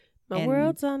My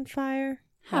world's on fire.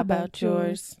 How about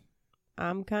yours?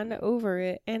 I'm kind of over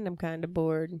it and I'm kind of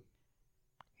bored.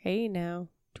 Hey now,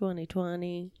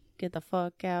 2020, get the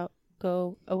fuck out,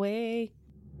 go away.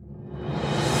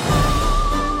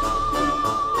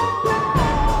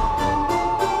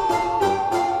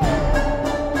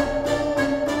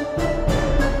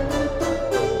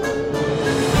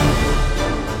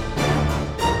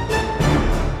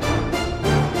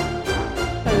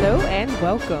 Hello and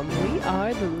welcome. We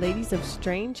are the Ladies of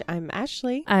Strange. I'm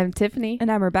Ashley. I'm Tiffany.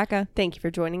 And I'm Rebecca. Thank you for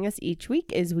joining us each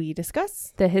week as we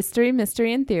discuss The history,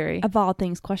 mystery, and theory. Of all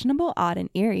things questionable, odd,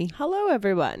 and eerie. Hello,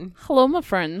 everyone. Hello, my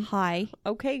friend. Hi.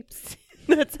 Okay,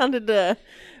 that sounded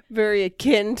very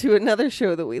akin to another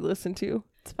show that we listen to.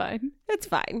 It's fine. It's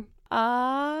fine.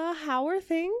 How are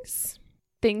things?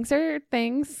 Things are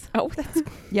things. Oh, that's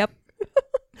Yep.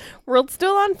 world's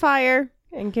still on fire.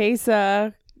 In case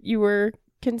you were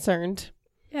concerned.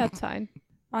 Yeah, it's fine.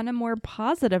 On a more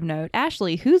positive note,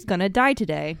 Ashley, who's gonna die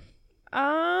today?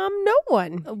 No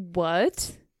one.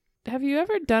 What? Have you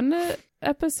ever done an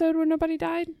episode where nobody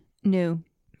died? No.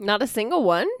 Not a single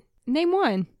one. Name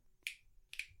one.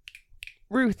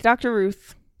 Ruth, Dr.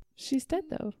 Ruth. She's dead,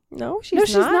 though. No,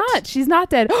 she's not. She's not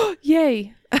dead.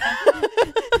 Yay.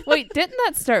 Wait, didn't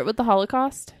that start with the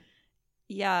Holocaust?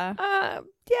 Yeah.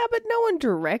 Yeah, but no one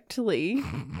directly.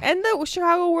 And the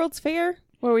Chicago World's Fair.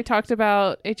 Where we talked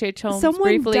about H.H. Holmes Someone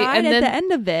briefly. died and at then the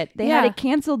end of it. They Yeah. had to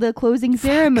cancel the closing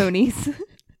ceremonies.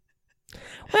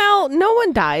 Well, no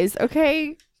one dies,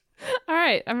 okay? All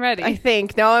right, I'm ready. I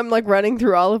think. Now I'm like running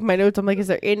through all of my notes. I'm like, is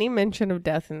there any mention of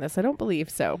death in this? I don't believe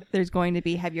so. There's going to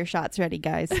be, have your shots ready,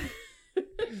 guys.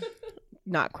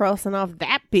 Not crossing off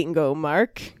that bingo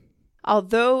mark.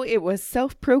 Although it was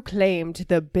self-proclaimed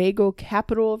the bagel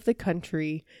capital of the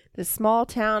country, the small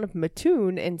town of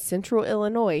Mattoon in central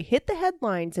Illinois hit the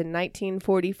headlines in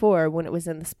 1944 when it was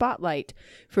in the spotlight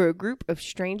for a group of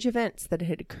strange events that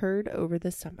had occurred over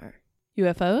the summer.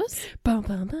 UFOs? Bum,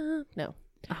 bum, bum. No.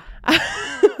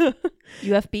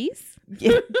 UFBs?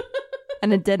 Yeah.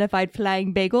 Unidentified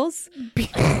flying bagels?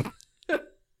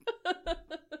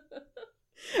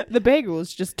 The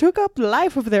bagels just took up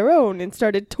life of their own and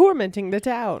started tormenting the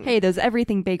town. Hey, those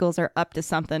everything bagels are up to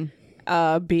something.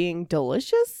 Being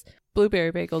delicious?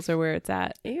 Blueberry bagels are where it's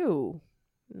at. Ew.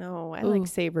 No, I Ooh. like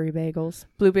savory bagels.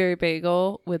 Blueberry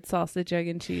bagel with sausage, egg,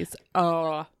 and cheese.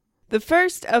 Oh. The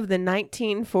first of the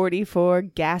 1944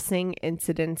 gassing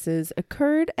incidences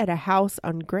occurred at a house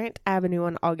on Grant Avenue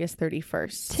on August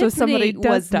 31st. So somebody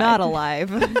was die. not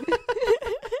alive.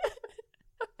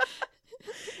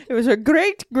 It was her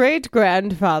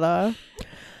great-great-grandfather.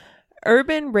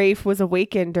 Urban Rafe was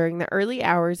awakened during the early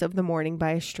hours of the morning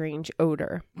by a strange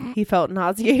odor. He felt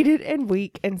nauseated and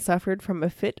weak and suffered from a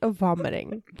fit of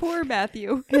vomiting. Poor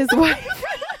Matthew. His wife...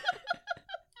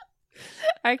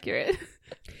 Accurate.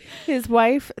 His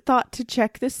wife thought to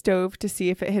check the stove to see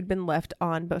if it had been left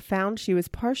on, but found she was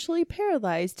partially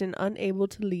paralyzed and unable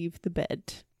to leave the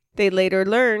bed. They later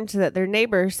learned that their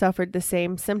neighbor suffered the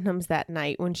same symptoms that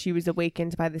night when she was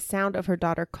awakened by the sound of her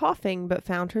daughter coughing, but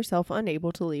found herself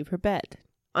unable to leave her bed.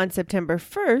 On September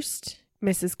 1st,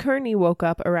 Mrs. Kearney woke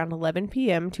up around 11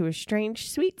 p.m. to a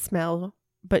strange sweet smell,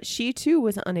 but she too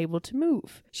was unable to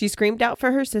move. She screamed out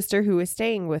for her sister who was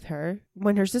staying with her.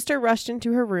 When her sister rushed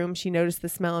into her room, she noticed the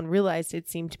smell and realized it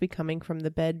seemed to be coming from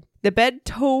the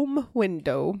bedroom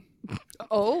window.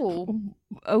 Oh.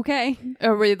 Okay.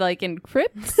 Are we like in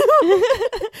crypts?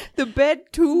 The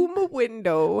bedroom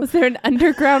window. Was there an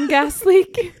underground gas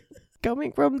leak?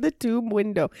 Coming from the tomb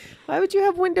window. Why would you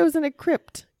have windows in a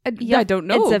crypt? I don't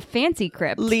know. It's a fancy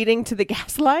crypt. Leading to the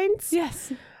gas lines?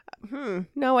 Yes.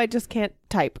 No, I just can't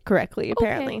type correctly,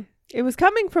 apparently. Okay. It was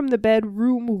coming from the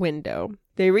bedroom window.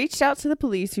 They reached out to the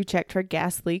police, who checked for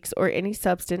gas leaks or any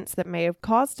substance that may have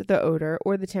caused the odor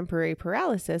or the temporary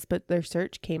paralysis, but their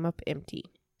search came up empty.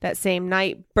 That same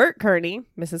night, Bert Kearney,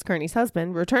 Mrs. Kearney's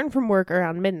husband, returned from work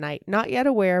around midnight, not yet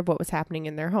aware of what was happening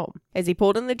in their home. As he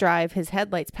pulled in the drive, his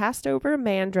headlights passed over a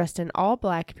man dressed in all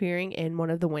black peering in one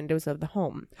of the windows of the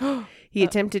home. He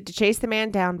attempted to chase the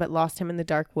man down, but lost him in the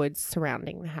dark woods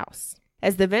surrounding the house.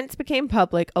 As the events became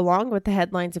public, along with the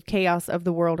headlines of chaos of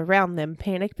the world around them,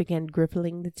 panic began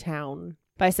gripping the town.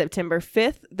 By September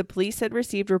 5th, the police had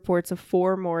received reports of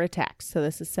 4 more attacks, so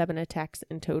this is 7 attacks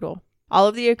in total. All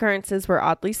of the occurrences were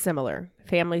oddly similar.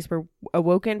 Families were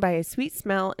awoken by a sweet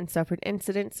smell and suffered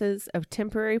incidences of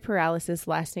temporary paralysis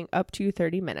lasting up to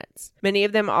 30 minutes. Many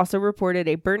of them also reported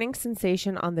a burning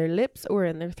sensation on their lips or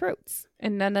in their throats.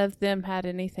 And none of them had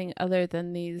anything other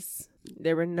than these.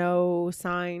 There were no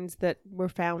signs that were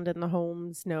found in the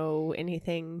homes, no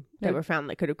anything that were found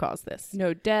that could have caused this.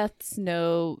 No deaths,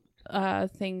 no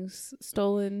things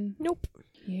stolen. Nope.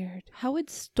 Weird. How would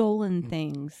stolen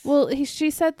things? Well, she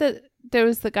said that there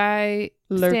was the guy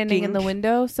standing in the Lurking.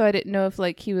 window, so I didn't know if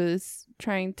like he was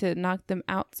trying to knock them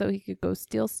out so he could go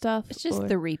steal stuff. It's just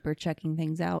the Reaper checking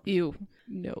things out. You.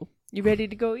 No. You ready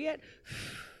to go yet?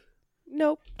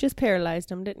 Nope. Just paralyzed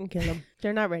them. Didn't kill them.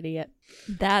 They're not ready yet.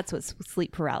 That's what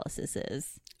sleep paralysis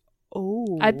is.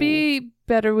 Oh. I'd be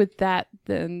better with that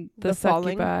than the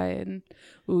falling? succubi and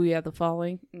the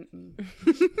falling. Mm-mm.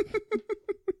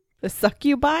 The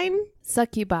succubine?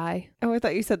 Succubi. Oh, I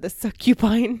thought you said the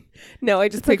succubine. No, I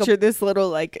just It's like pictured this little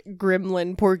like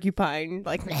gremlin porcupine,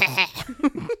 like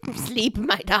sleep,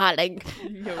 my darling.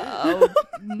 Oh,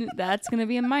 that's going to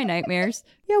be in my nightmares.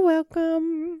 You're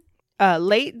welcome.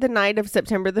 Late the night of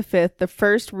September the 5th, the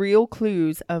first real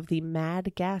clues of the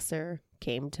Mad Gasser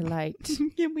came to light.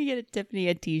 Can we get a Tiffany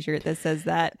a t-shirt that says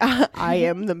that? I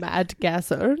am the Mad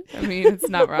Gasser. I mean, it's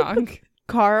not wrong.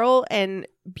 Carl and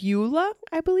Beulah,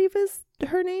 I believe is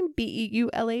her name,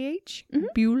 Beulah.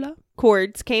 Beulah.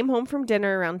 Cords came home from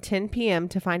dinner around 10 p.m.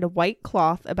 to find a white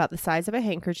cloth about the size of a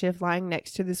handkerchief lying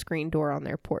next to the screen door on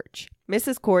their porch.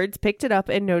 Mrs. Cords picked it up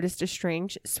and noticed a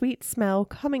strange, sweet smell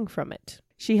coming from it.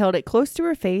 She held it close to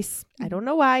her face. I don't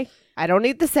know why. I don't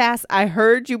need the sass. I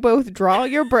heard you both draw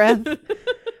your breath.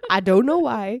 I don't know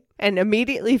why. And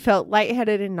immediately felt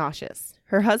lightheaded and nauseous.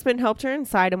 Her husband helped her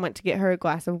inside and went to get her a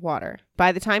glass of water.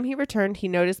 By the time he returned, he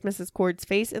noticed Mrs. Cord's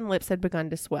face and lips had begun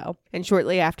to swell. And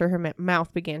shortly after, her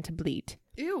mouth began to bleed.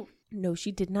 Ew. No,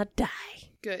 she did not die.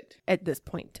 Good. At this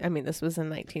point. I mean, this was in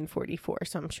 1944,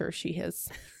 so I'm sure she has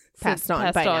passed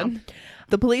on by now.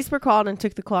 The police were called and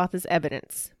took the cloth as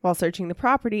evidence. While searching the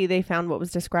property, they found what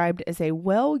was described as a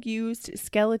well-used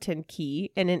skeleton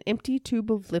key and an empty tube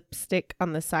of lipstick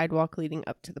on the sidewalk leading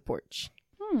up to the porch.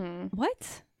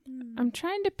 What? I'm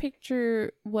trying to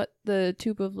picture what the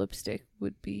tube of lipstick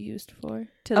would be used for.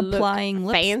 To Applying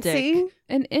look lipstick. fancy?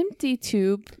 An empty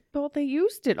tube. Well, they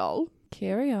used it all.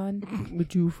 Carry on.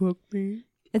 Would you fuck me?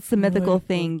 It's the mythical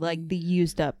thing, like the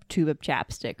used up tube of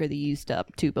chapstick or the used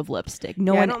up tube of lipstick.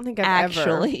 No one I don't think I've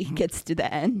actually gets to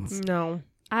the end. No.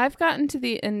 I've gotten to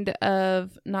the end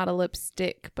of not a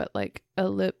lipstick, but like a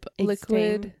lip A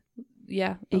liquid. stain?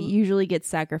 Yeah. It usually gets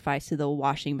sacrificed to the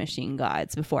washing machine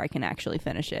gods before I can actually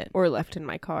finish it. Or left in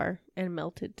my car and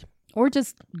melted. Or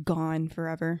just gone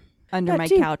forever under That my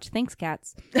too. couch. Thanks,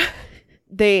 cats.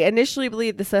 They initially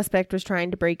believed the suspect was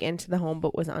trying to break into the home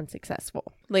but was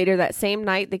unsuccessful. Later that same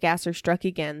night, the gasser struck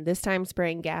again, this time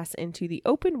spraying gas into the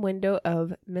open window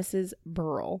of Mrs.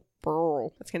 Burrell.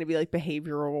 That's going to be like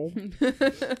behavioral.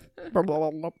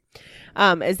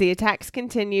 As the attacks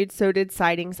continued, so did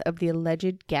sightings of the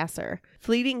alleged gasser.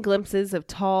 Fleeting glimpses of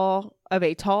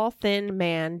a tall, thin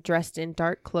man dressed in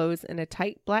dark clothes and a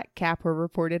tight black cap were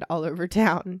reported all over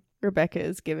town. Rebecca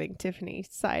is giving Tiffany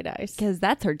side eyes. Because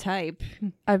that's her type.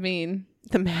 I mean,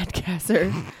 The Mad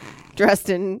Gasser, dressed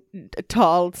in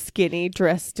tall, skinny,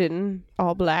 dressed in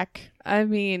all black.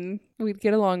 we'd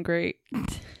get along great.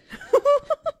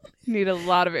 Need a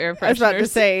lot of air fresheners. I was about to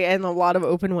say, and a lot of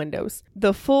open windows.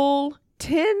 The full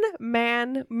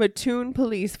 10-man Mattoon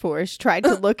police force tried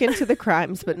to look into the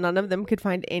crimes, but none of them could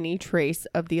find any trace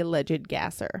of the alleged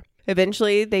gasser.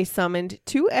 Eventually, they summoned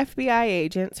 2 FBI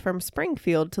agents from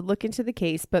Springfield to look into the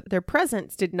case, but their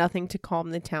presence did nothing to calm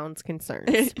the town's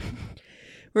concerns.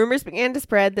 Rumors began to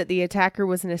spread that the attacker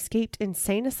was an escaped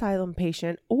insane asylum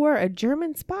patient or a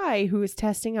German spy who was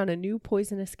testing on a new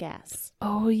poisonous gas.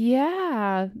 Oh,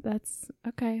 yeah. That's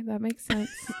okay. That makes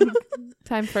sense.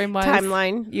 Time frame wise.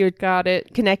 Timeline, you Got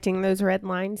it. connecting those red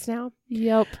lines now?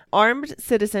 Yep. Armed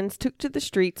citizens took to the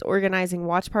streets, organizing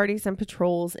watch parties and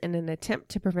patrols in an attempt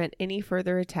to prevent any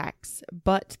further attacks,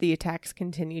 but the attacks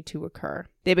continued to occur.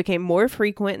 They became more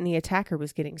frequent and the attacker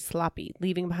was getting sloppy,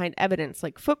 leaving behind evidence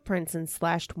like footprints and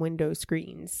slashed window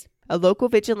screens. A local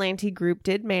vigilante group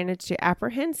did manage to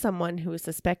apprehend someone who was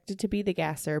suspected to be the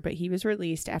gasser, but he was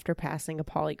released after passing a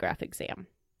polygraph exam.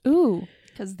 Ooh.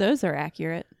 Because those are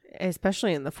accurate,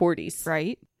 Especially in the 40s.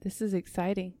 right? This is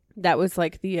exciting. That was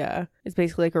like it's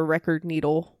basically like a record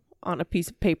needle on a piece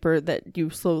of paper that you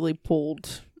slowly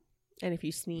pulled. And if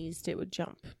you sneezed, it would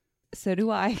jump. So do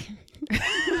I.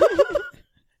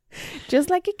 Just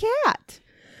like a cat.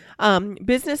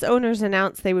 Business owners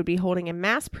announced they would be holding a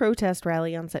mass protest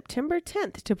rally on September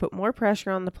 10th to put more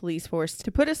pressure on the police force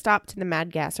to put a stop to the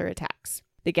Mad Gasser attacks.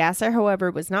 The gasser, however,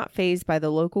 was not fazed by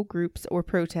the local groups or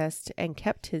protests and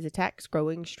kept his attacks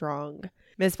growing strong.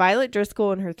 Miss Violet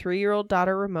Driscoll and her 3-year-old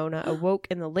daughter Ramona awoke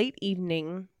in the late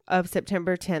evening of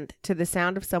September 10th to the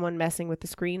sound of someone messing with the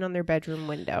screen on their bedroom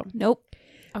window. Nope.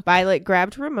 Okay. Violet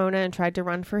grabbed Ramona and tried to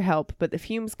run for help, but the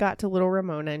fumes got to little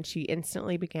Ramona and she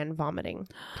instantly began vomiting.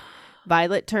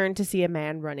 Violet turned to see a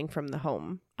man running from the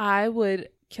home. I would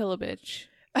kill a bitch.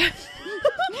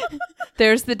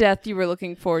 There's the death you were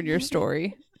looking for in your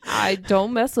story. I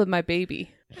don't mess with my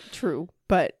baby. True.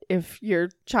 But if your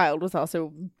child was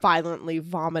also violently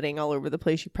vomiting all over the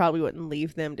place, you probably wouldn't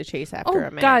leave them to chase after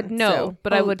a man. God, no. So,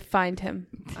 but I would find him.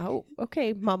 Oh,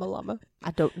 okay, Mama Llama.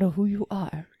 I don't know who you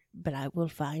are, but I will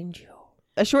find you.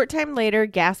 A short time later,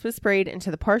 gas was sprayed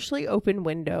into the partially open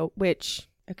window, which,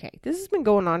 okay, this has been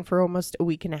going on for almost a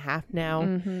week and a half now.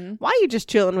 Mm-hmm. Why are you just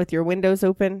chilling with your windows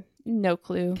open? No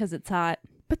clue. Because it's hot.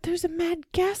 But there's a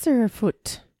mad gasser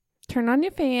afoot. Turn on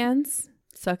your fans.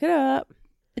 Suck it up.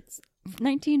 It's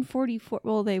 1944.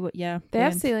 Well, they would, yeah. They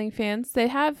have ceiling fans. They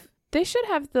should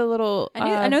have the little.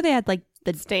 I know they had like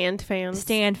the Stand fans.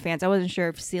 stand fans. I wasn't sure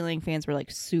if ceiling fans were like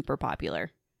super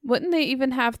popular. Wouldn't they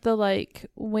even have the like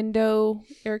window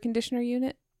air conditioner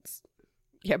unit?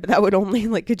 Yeah, but that would only,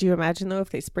 like, could you imagine, though,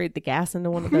 if they sprayed the gas into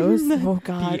one of those? Oh,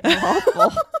 God.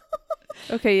 Awful.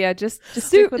 Okay, yeah, just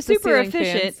stick with the super ceiling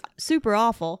efficient, fans. super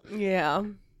awful. Yeah.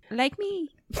 Like me.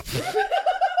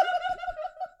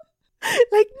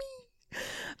 Like me.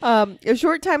 A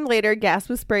short time later, gas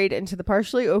was sprayed into the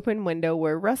partially open window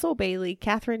where Russell Bailey,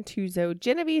 Catherine Tuzo,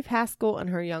 Genevieve Haskell,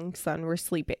 and her young son were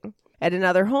sleeping. At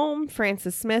another home,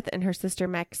 Frances Smith and her sister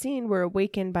Maxine were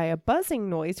awakened by a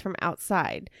buzzing noise from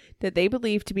outside that they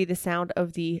believed to be the sound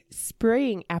of the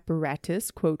spraying apparatus,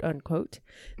 quote unquote.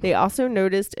 They also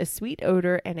noticed a sweet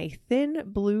odor and a thin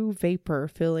blue vapor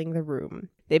filling the room.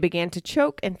 They began to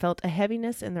choke and felt a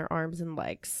heaviness in their arms and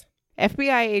legs.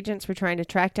 FBI agents were trying to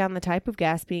track down the type of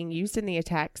gas being used in the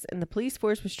attacks, and the police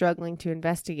force was struggling to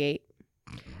investigate.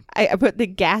 I put the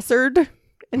gassard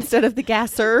instead of the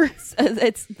gasser.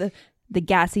 It's the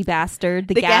gassy bastard.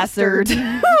 The gassard.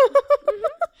 gassard.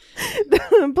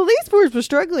 The police force was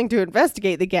struggling to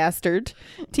investigate the gassard,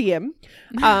 TM,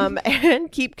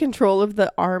 and keep control of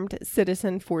the armed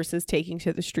citizen forces taking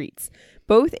to the streets.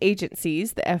 Both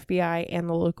agencies, the FBI and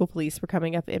the local police, were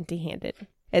coming up empty-handed.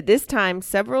 At this time,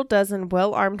 several dozen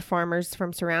well-armed farmers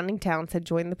from surrounding towns had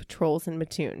joined the patrols in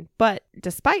Mattoon. But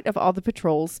despite of all the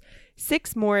patrols,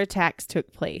 6 more attacks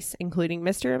took place, including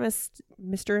Mr. and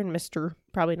Mr.,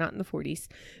 probably not in the 40s,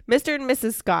 Mr. and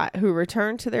Mrs. Scott, who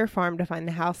returned to their farm to find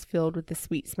the house filled with the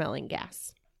sweet-smelling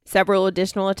gas. Several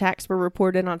additional attacks were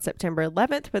reported on September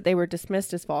 11th, but they were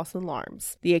dismissed as false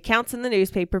alarms. The accounts in the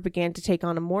newspaper began to take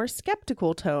on a more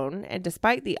skeptical tone, and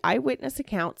despite the eyewitness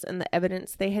accounts and the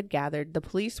evidence they had gathered, the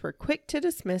police were quick to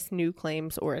dismiss new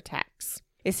claims or attacks.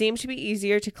 It seemed to be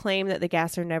easier to claim that the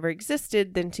gasser never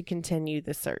existed than to continue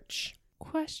the search.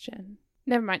 Question.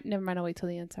 Never mind. I'll wait till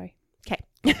the end. Sorry. Okay.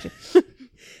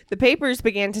 The papers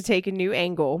began to take a new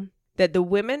angle. That the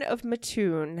women of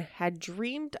Mattoon had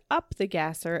dreamed up the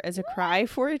gasser as a cry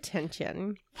for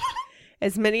attention,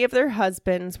 as many of their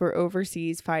husbands were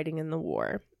overseas fighting in the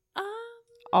war.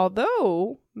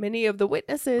 Although many of the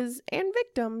witnesses and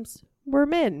victims were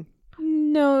men.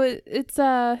 No, it's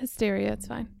hysteria. It's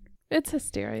fine. It's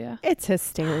hysteria. It's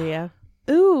hysteria.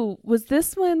 Ooh, was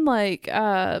this when like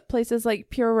places like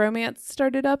Pure Romance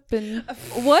started up and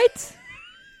What?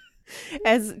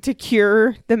 As to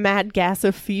cure the mad gas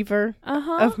of fever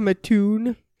of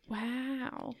Mattoon.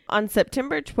 Wow. On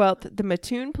September 12th, the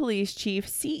Mattoon Police Chief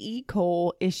C.E.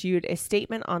 Cole issued a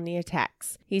statement on the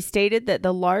attacks. He stated that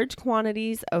the large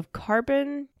quantities of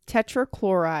carbon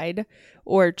tetrachloride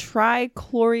or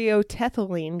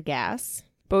trichloroethylene gas,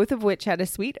 both of which had a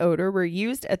sweet odor, were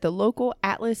used at the local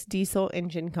Atlas Diesel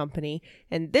Engine Company,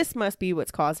 and this must be what's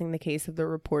causing the case of the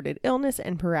reported illness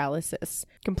and paralysis,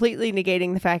 completely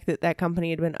negating the fact that that company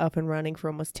had been up and running for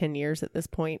almost 10 years at this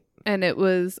point. And it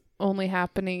was only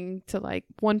happening to like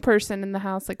one person in the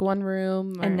house, like one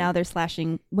room. And now they're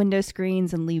slashing window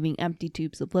screens and leaving empty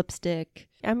tubes of lipstick.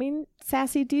 I mean,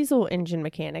 sassy diesel engine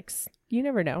mechanics. You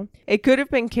never know. It could have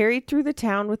been carried through the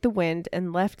town with the wind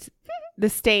and left the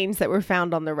stains that were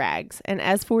found on the rags. And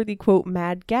as for the, quote,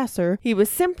 mad gasser, he was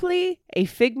simply a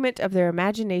figment of their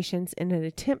imaginations in an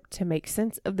attempt to make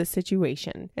sense of the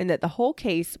situation, and that the whole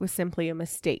case was simply a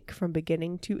mistake from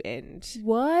beginning to end.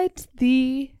 What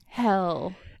the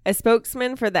hell? A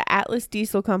spokesman for the Atlas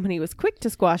Diesel Company was quick to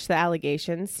squash the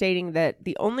allegations, stating that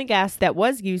the only gas that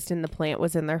was used in the plant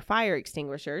was in their fire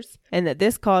extinguishers, and that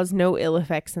this caused no ill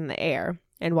effects in the air.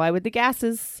 And why would the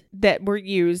gases that were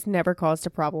used never caused a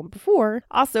problem before?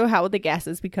 Also, how would the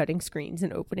gases be cutting screens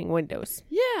and opening windows?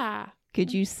 Yeah.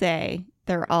 Could you say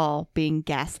they're all being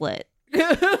gaslit? Good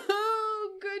job.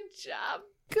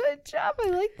 Good job. I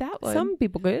like that one. Some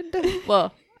people could.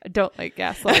 Well, I don't like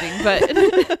gaslighting,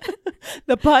 but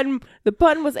The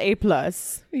pun was A+.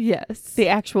 Yes. The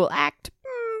actual act,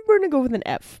 we're going to go with an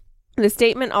F. The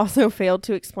statement also failed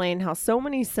to explain how so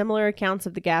many similar accounts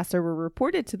of the gasser were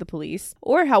reported to the police,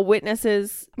 or how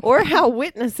witnesses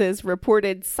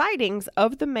reported sightings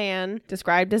of the man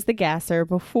described as the gasser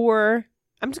before.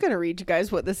 I'm just going to read you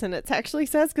guys what the sentence actually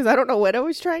says because I don't know what I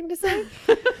was trying to say.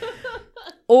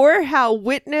 Or how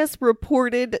witness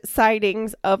reported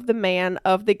sightings of the man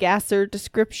of the gasser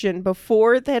description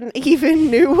before then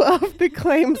even knew of the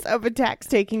claims of attacks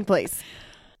taking place.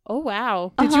 Oh,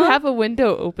 wow. Did you have a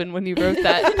window open when you wrote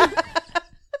that?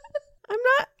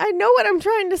 I know what I'm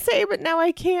trying to say, but now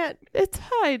I can't. It's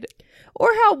fine.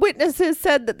 Or how witnesses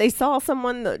said that they saw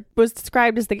someone that was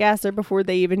described as the gasser before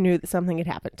they even knew that something had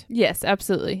happened. Yes,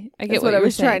 absolutely. I get That's what I you were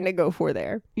was saying. trying to go for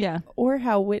there. Yeah. Or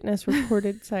how witness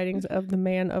reported sightings of the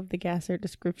man of the gasser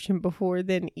description before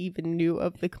then even knew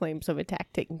of the claims of attack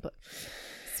taking place.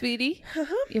 Sweetie,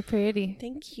 you're pretty.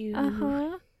 Thank you.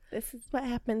 Uh-huh. This is what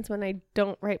happens when I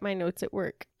don't write my notes at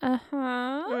work.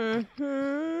 Uh-huh.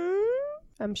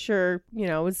 I'm sure,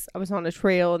 I was on a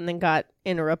trail and then got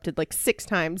interrupted like 6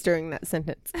 times during that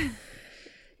sentence.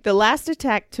 The last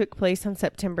attack took place on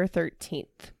September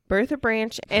 13th. Bertha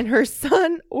Branch and her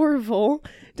son, Orville,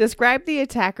 described the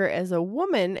attacker as a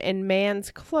woman in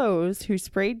man's clothes who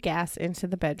sprayed gas into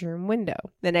the bedroom window.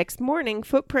 The next morning,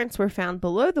 footprints were found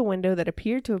below the window that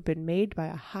appeared to have been made by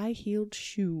a high-heeled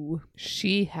shoe.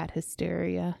 She had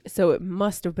hysteria. So it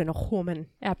must have been a woman.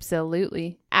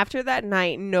 Absolutely. After that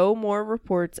night, no more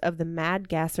reports of the mad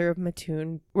gasser of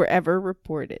Mattoon were ever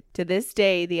reported. To this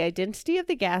day, the identity of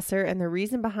the gasser and the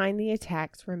reason behind the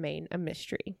attacks remain a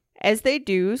mystery. As they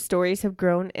do, stories have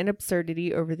grown in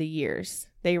absurdity over the years.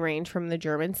 They range from the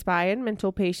German spy and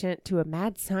mental patient to a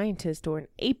mad scientist or an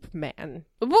ape man.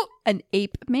 What? An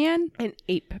ape man? An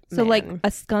ape man. So like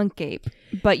a skunk ape,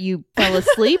 but you fell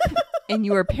asleep and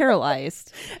you were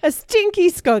paralyzed. A stinky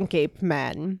skunk ape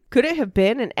man. Could it have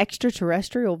been an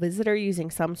extraterrestrial visitor using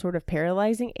some sort of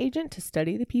paralyzing agent to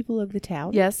study the people of the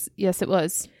town? Yes, it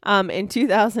was. In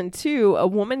 2002, a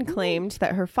woman claimed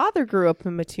that her father grew up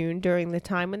in Mattoon during the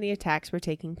time when the attacks were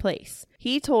taking place.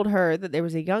 He told her that there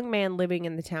was a young man living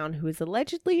in the town who was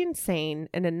allegedly insane,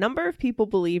 and a number of people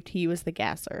believed he was the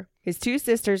gasser. His 2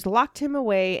 sisters locked him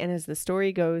away, and as the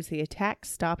story goes, the attack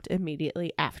stopped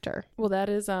immediately after. Well, that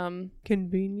is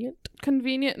Convenient.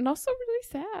 convenient and also really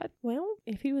sad. Well,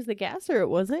 if he was the gasser, it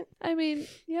wasn't. I mean,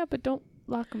 yeah, but don't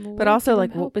lock him away. But also, Give him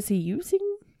like, help. what was he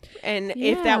using? And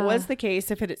if that Yeah. was the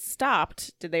case, if it had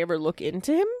stopped, did they ever look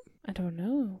into him? I don't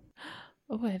know.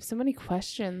 Oh, I have so many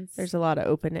questions. There's a lot of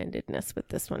open-endedness with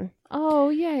this one. Oh,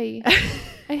 yay.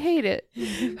 I hate it.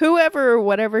 Whoever or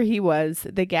whatever he was,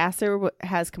 the gasser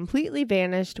has completely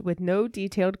vanished with no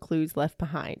detailed clues left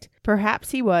behind.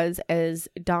 Perhaps he was, as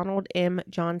Donald M.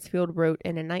 Johnsfield wrote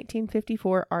in a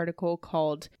 1954 article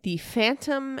called The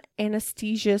Phantom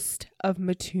Anesthesist of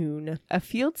Mattoon, a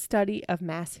field study of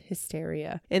mass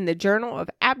hysteria, in the Journal of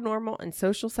Abnormal and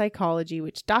Social Psychology,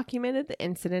 which documented the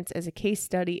incidents as a case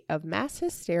study of mass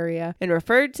hysteria and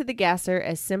referred to the gasser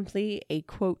as simply a,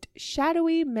 quote,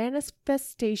 shadowy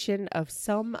manifestation of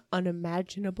some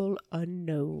unimaginable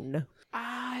unknown.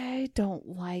 I don't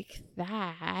like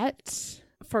that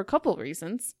for a couple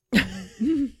reasons.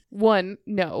 1,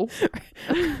 no.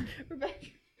 Rebecca.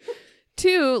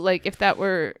 2, like, if that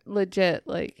were legit,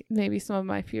 like, maybe some of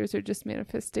my fears are just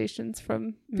manifestations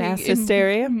from Mass being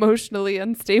hysteria? emotionally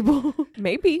unstable.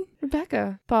 Maybe.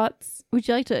 Rebecca, thoughts? Would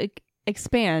you like to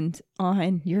expand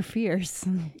on your fears?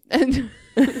 And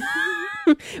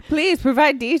Please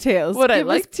provide details. would I Give us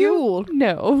like to? fuel.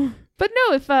 No. But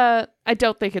no, if I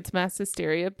don't think it's mass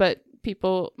hysteria, but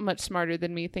people much smarter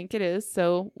than me think it is,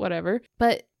 so whatever.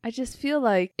 But I just feel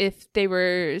like if they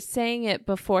were saying it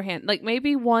beforehand, like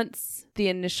maybe once the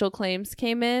initial claims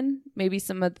came in, maybe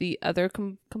some of the other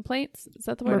complaints, is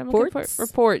that the word I'm looking for?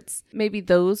 Reports. Maybe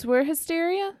those were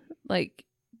hysteria, like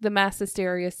the mass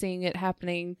hysteria, seeing it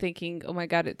happening, thinking, oh my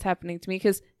God, it's happening to me.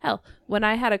 Because hell, when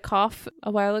I had a cough a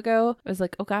while ago, I was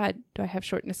like, oh God, do I have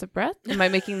shortness of breath? Am I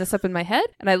making this up in my head?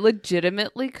 And I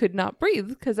legitimately could not breathe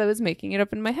because I was making it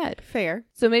up in my head. Fair.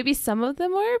 So maybe some of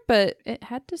them were, but it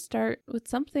had to start with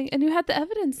something. And you had the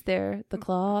evidence there, the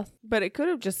cloth. But it could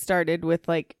have just started with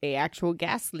like a actual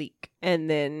gas leak.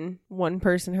 And then one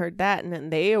person heard that and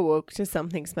then they awoke to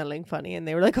something smelling funny and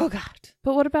they were like, oh God.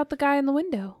 But what about the guy in the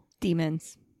window?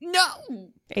 Demons.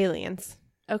 No! Aliens.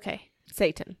 Okay.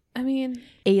 Satan. I mean,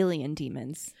 Alien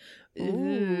demons.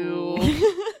 ooh.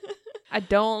 I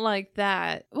don't like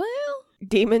that. Well,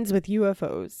 Demons with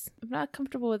UFOs. I'm not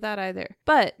comfortable with that either.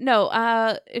 But no,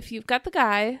 if you've got the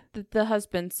guy that the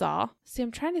husband saw. See,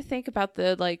 I'm trying to think about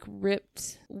the like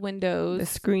ripped windows. The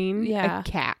screen. Yeah. A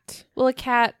cat. Well, a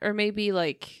cat, or maybe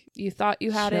like you thought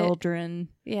you had Children.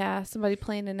 it. Yeah, somebody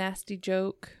playing a nasty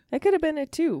joke. That could have been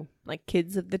it too. Like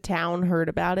kids of the town heard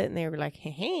about it and they were like, hey,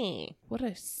 hey. What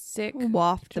a sick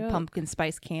Waft the joke. pumpkin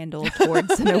spice candle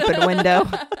towards an open window.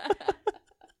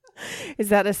 Is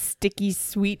that a sticky,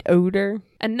 sweet odor?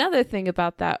 Another thing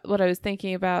about that, what I was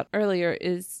thinking about earlier,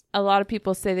 is a lot of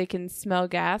people say they can smell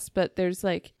gas, but there's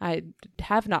like, I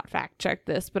have not fact checked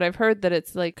this, but I've heard that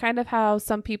it's like kind of how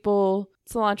some people,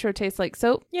 cilantro tastes like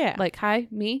soap. Yeah. Like, hi,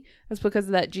 me. That's because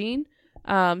of that gene.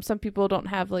 Some people don't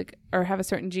have like, or have a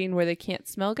certain gene where they can't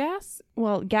smell gas.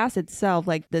 Well, gas itself,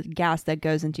 like the gas that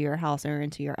goes into your house or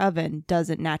into your oven,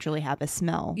 doesn't naturally have a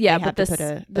smell. Yeah, They but have to put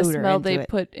a the odor smell into they it.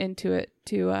 put into it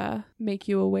to make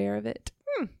you aware of it.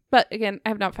 But again, I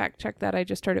have not fact checked that. I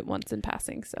just heard it once in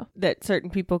passing. So That certain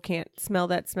people can't smell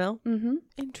that smell? mm-hmm.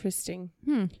 Interesting.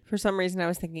 For some reason, I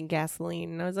was thinking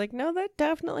gasoline. And I was like, no, that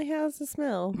definitely has a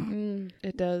smell.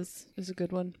 It does. It's a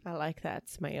good one. I like that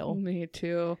smell. Me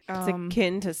too. It's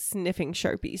akin to sniffing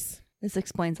Sharpies. This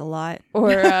explains a lot.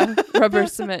 Or rubber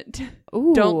cement.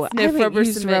 Ooh, Don't sniff I haven't rubber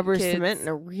used cement, rubber kids. cement in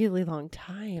a really long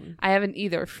time. I haven't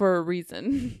either, for a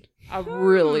reason. I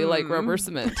really like rubber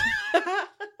cement.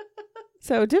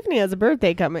 So Tiffany has a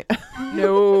birthday coming.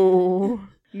 No.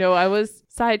 No, I was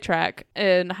sidetrack.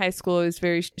 In high school, I was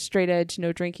very straight edge.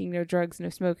 No drinking, no drugs, no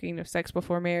smoking, no sex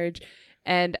before marriage.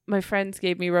 And my friends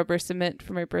gave me rubber cement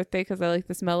for my birthday because I like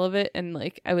the smell of it. And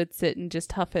like I would sit and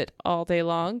just huff it all day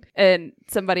long. And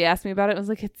somebody asked me about it. I was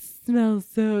like, it smells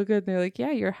so good. And they're like,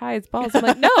 yeah, you're high as balls. I'm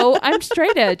like, no, I'm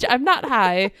straight edge. I'm not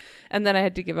high. And then I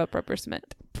had to give up rubber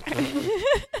cement.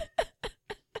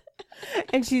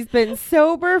 And she's been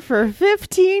sober for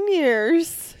 15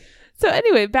 years. So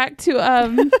anyway, back to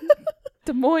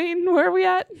Des Moines. Where are we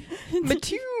at?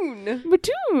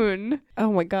 Mattoon.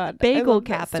 Oh my God. I Bagel love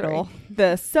that story. capital.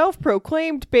 The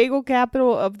self-proclaimed bagel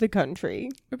capital of the country.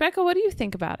 Rebecca, what do you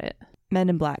think about it? Men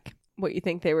in Black. What, you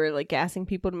think they were like gassing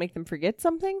people to make them forget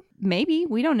something? Maybe.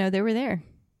 We don't know they were there.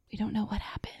 We don't know what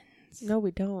happened. No,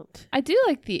 we don't. I do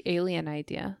like the alien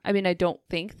idea. I mean, I don't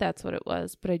think that's what it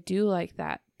was, but I do like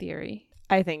that theory.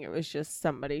 I think it was just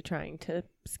somebody trying to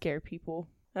scare people.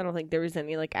 I don't think there was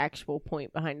any like actual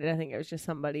point behind it. I think it was just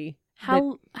somebody.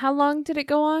 How long did it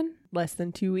go on? Less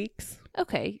than 2 weeks.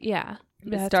 Okay, yeah.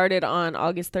 It started on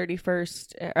August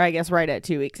 31st, or I guess right at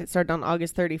 2 weeks. It started on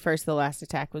August 31st. The last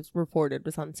attack was reported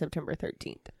was on September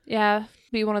 13th. Yeah,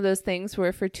 be one of those things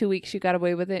where for 2 weeks you got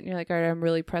away with it and you're like, all right, I'm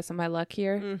really pressing my luck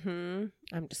here. Mm-hmm.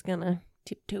 I'm just gonna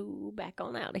tiptoe back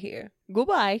on out of here.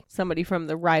 Goodbye. Somebody from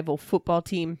the rival football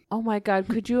team. Oh my God,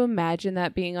 could you imagine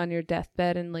that being on your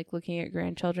deathbed and like looking at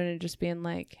grandchildren and just being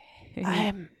like,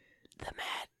 I'm the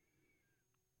mad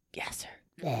gasser.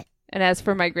 And as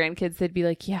for my grandkids, they'd be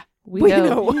like, yeah, we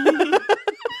know.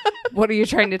 What are you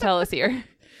trying to tell us here?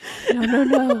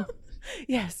 No.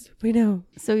 Yes, we know.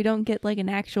 So we don't get like an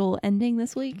actual ending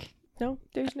this week? No,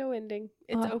 there's no ending.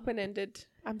 It's open-ended.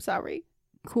 I'm sorry.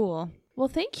 Cool. Well,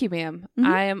 thank you, ma'am. Mhm.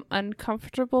 I am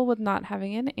uncomfortable with not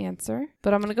having an answer,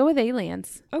 but I'm going to go with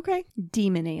aliens. Okay.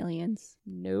 Demon aliens.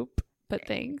 Nope. But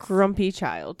thanks. Grumpy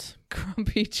child.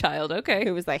 Grumpy child. Okay.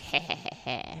 It was like, heh, heh, heh,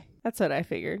 heh. That's what I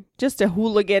figured. Just a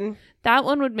hooligan. That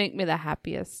one would make me the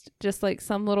happiest. Just like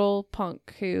some little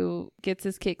punk who gets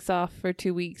his kicks off for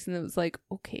 2 weeks and it was like,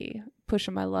 okay,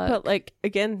 pushing my luck. But like,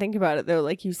 again, think about it though.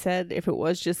 Like you said, if it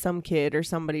was just some kid or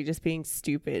somebody just being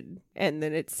stupid and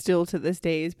then it's still to this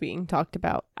day is being talked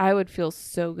about. I would feel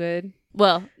so good.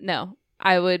 Well, no,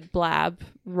 I would blab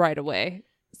right away.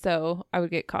 So I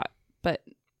would get caught. But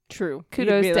True.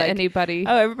 kudos You'd to be like, anybody.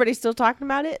 Oh, everybody's still talking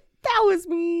about it? That was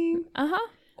me. Uh-huh.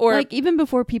 Or like even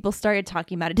before people started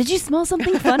talking about it, did you smell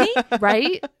something funny?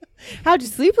 right? How'd you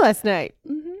sleep last night?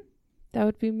 Mm-hmm. That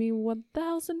would be me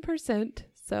 1000%.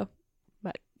 So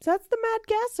So that's the Mad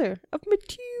Gasser of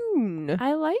Mattoon.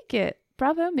 I like it.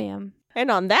 Bravo, ma'am.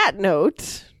 And on that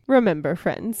note, remember,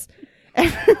 friends,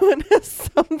 everyone has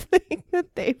something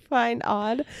that they find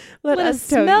odd. Let us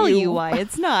tell smell you why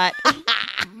it's not.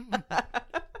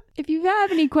 If you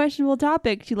have any questionable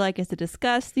topics you'd like us to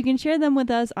discuss, you can share them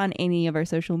with us on any of our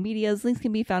social medias. Links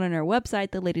can be found on our website,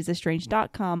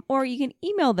 theladiesestrange.com, or you can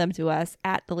email them to us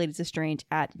at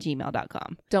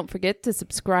theladiesestrange@gmail.com. Don't forget to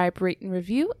subscribe, rate, and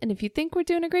review. And if you think we're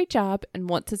doing a great job and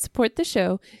want to support the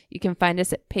show, you can find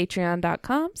us at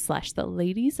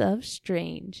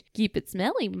patreon.com/theladiesofstrange. Keep it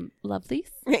smelly, lovelies.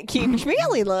 Keep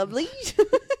smelly, lovely.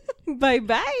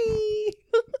 Bye-bye.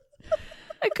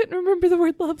 I couldn't remember the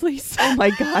word lovelies. Oh,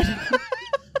 my God.